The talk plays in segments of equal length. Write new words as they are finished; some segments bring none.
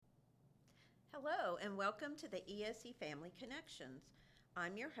Hello, and welcome to the ESE Family Connections.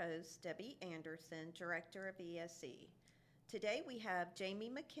 I'm your host, Debbie Anderson, Director of ESE. Today we have Jamie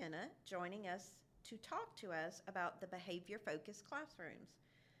McKenna joining us to talk to us about the behavior-focused classrooms.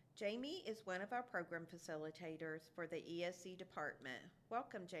 Jamie is one of our program facilitators for the ESE department.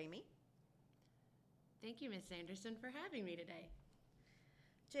 Welcome, Jamie. Thank you, Ms. Anderson, for having me today.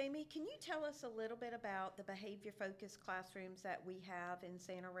 Jamie, can you tell us a little bit about the behavior-focused classrooms that we have in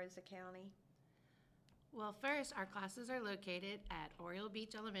Santa Rosa County? Well, first, our classes are located at Oriole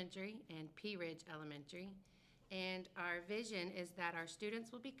Beach Elementary and Pea Ridge Elementary, and our vision is that our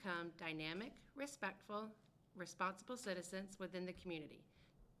students will become dynamic, respectful, responsible citizens within the community.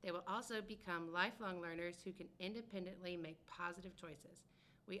 They will also become lifelong learners who can independently make positive choices.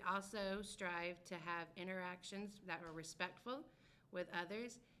 We also strive to have interactions that are respectful with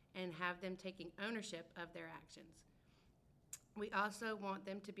others and have them taking ownership of their actions. We also want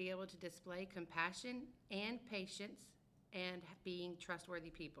them to be able to display compassion and patience and being trustworthy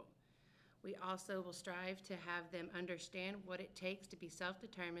people. We also will strive to have them understand what it takes to be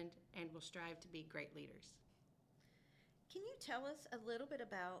self-determined and will strive to be great leaders. Can you tell us a little bit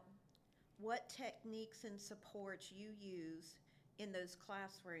about what techniques and supports you use in those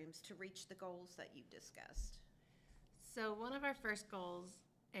classrooms to reach the goals that you've discussed? So one of our first goals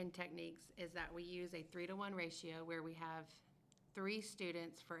and techniques is that we use a 3-to-1 ratio where we have 3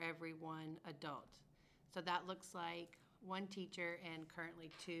 students for every 1 adult. So that looks like 1 teacher and currently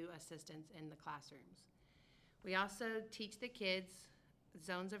 2 assistants in the classrooms. We also teach the kids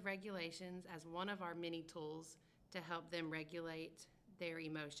zones of regulations as one of our many tools to help them regulate their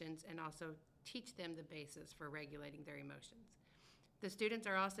emotions and also teach them the basis for regulating their emotions. The students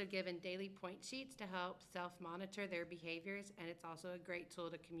are also given daily point sheets to help self-monitor their behaviors, and it's also a great tool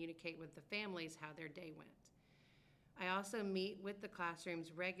to communicate with the families how their day went. I also meet with the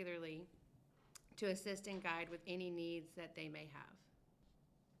classrooms regularly to assist and guide with any needs that they may have.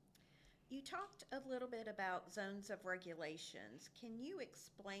 You talked a little bit about zones of regulations. Can you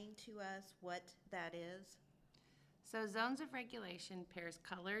explain to us what that is? So zones of regulation pairs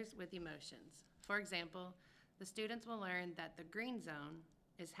colors with emotions. For example, the students will learn that the green zone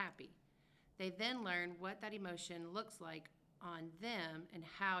is happy. They then learn what that emotion looks like on them and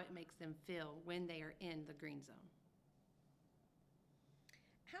how it makes them feel when they are in the green zone.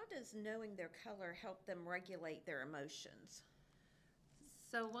 How does knowing their color help them regulate their emotions?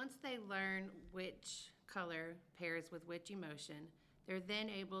 So once they learn which color pairs with which emotion, they're then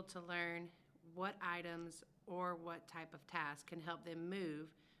able to learn what items or what type of task can help them move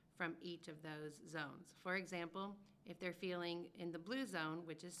from each of those zones. For example, if they're feeling in the blue zone,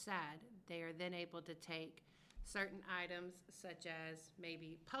 which is sad, they are then able to take certain items such as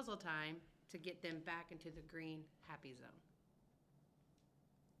maybe puzzle time to get them back into the green happy zone.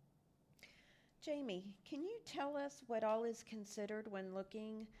 Jamie, can you tell us what all is considered when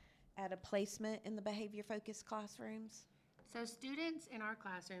looking at a placement in the behavior-focused classrooms? So students in our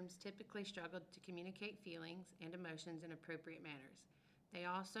classrooms typically struggle to communicate feelings and emotions in appropriate manners. They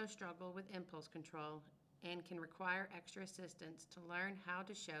also struggle with impulse control and can require extra assistance to learn how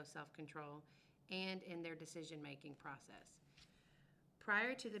to show self-control and in their decision-making process.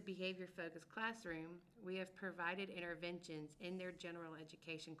 Prior to the behavior-focused classroom, we have provided interventions in their general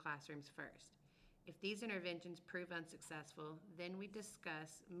education classrooms first. If these interventions prove unsuccessful, then we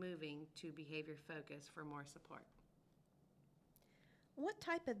discuss moving to behavior focus for more support. What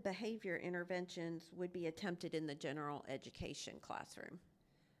type of behavior interventions would be attempted in the general education classroom?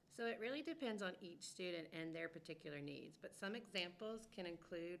 So it really depends on each student and their particular needs, but some examples can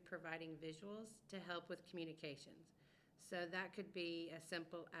include providing visuals to help with communications. So that could be as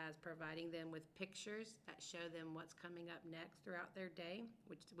simple as providing them with pictures that show them what's coming up next throughout their day,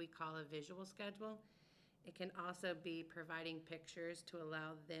 which we call a visual schedule. It can also be providing pictures to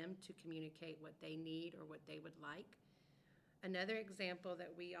allow them to communicate what they need or what they would like. Another example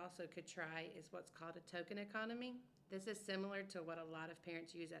that we also could try is what's called a token economy. This is similar to what a lot of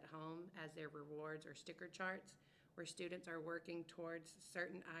parents use at home as their rewards or sticker charts, where students are working towards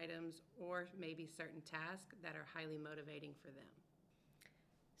certain items or maybe certain tasks that are highly motivating for them.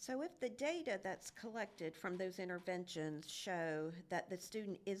 So if the data that's collected from those interventions show that the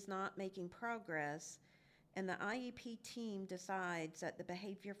student is not making progress and the IEP team decides that the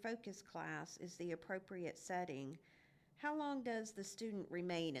behavior focus class is the appropriate setting, how long does the student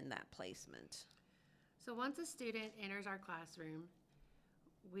remain in that placement? So once a student enters our classroom,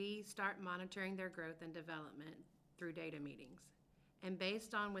 we start monitoring their growth and development through data meetings. And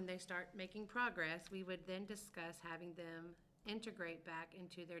based on when they start making progress, we would then discuss having them integrate back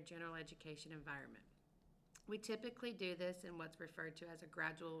into their general education environment. We typically do this in what's referred to as a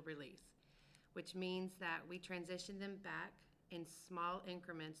gradual release. which means that we transition them back in small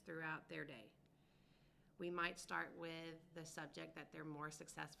increments throughout their day. We might start with the subject that they're more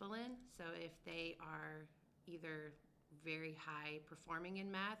successful in. So if they are either very high performing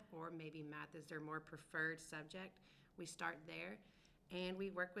in math, or maybe math is their more preferred subject, we start there and we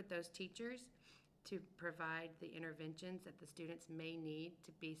work with those teachers to provide the interventions that the students may need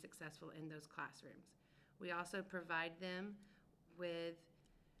to be successful in those classrooms. We also provide them with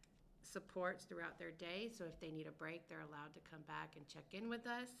supports throughout their day, so if they need a break, they're allowed to come back and check in with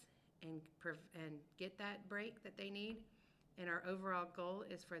us and get that break that they need. And our overall goal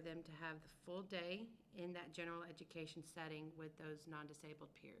is for them to have the full day in that general education setting with those non-disabled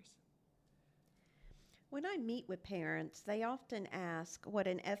peers. When I meet with parents, they often ask what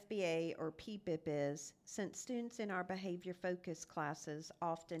an FBA or PBIP is, since students in our behavior focus classes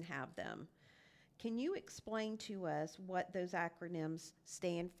often have them. Can you explain to us what those acronyms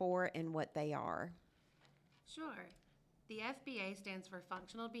stand for and what they are? Sure. The FBA stands for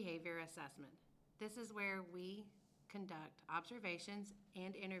Functional Behavior Assessment. This is where we conduct observations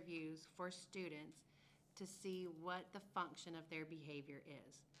and interviews for students to see what the function of their behavior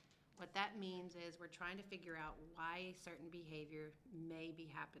is. What that means is we're trying to figure out why a certain behavior may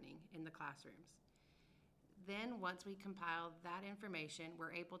be happening in the classrooms. Then once we compile that information,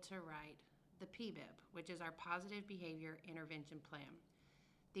 we're able to write the PBIP, which is our Positive Behavior Intervention Plan.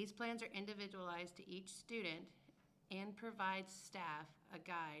 These plans are individualized to each student and provide staff a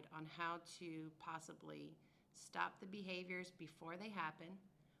guide on how to possibly stop the behaviors before they happen,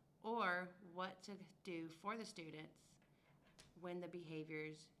 or what to do for the students when the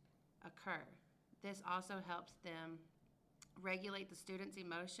behaviors occur. This also helps them regulate the student's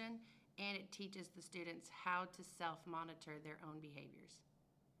emotion, and it teaches the students how to self-monitor their own behaviors.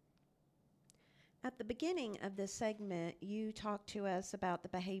 At the beginning of this segment, you talked to us about the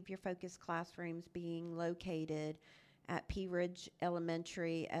behavior-focused classrooms being located at Pea Ridge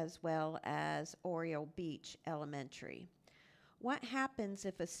Elementary as well as Oriole Beach Elementary. What happens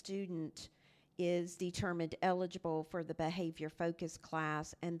if a student is determined eligible for the behavior-focused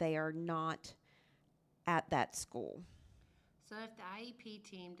class and they are not at that school? So if the IEP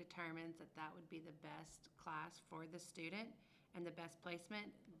team determines that that would be the best class for the student and the best placement,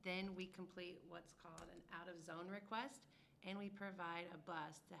 then we complete what's called an out-of-zone request, and we provide a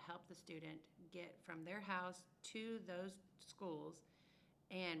bus to help the student get from their house to those schools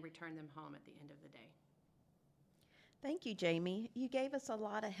and return them home at the end of the day. Thank you, Jamie. You gave us a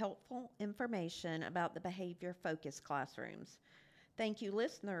lot of helpful information about the behavior-focused classrooms. Thank you,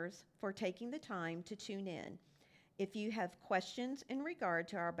 listeners, for taking the time to tune in. If you have questions in regard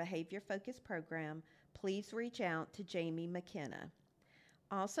to our behavior-focused program, please reach out to Jamie McKenna.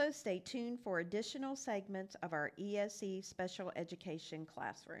 Also, stay tuned for additional segments of our ESE special education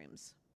classrooms.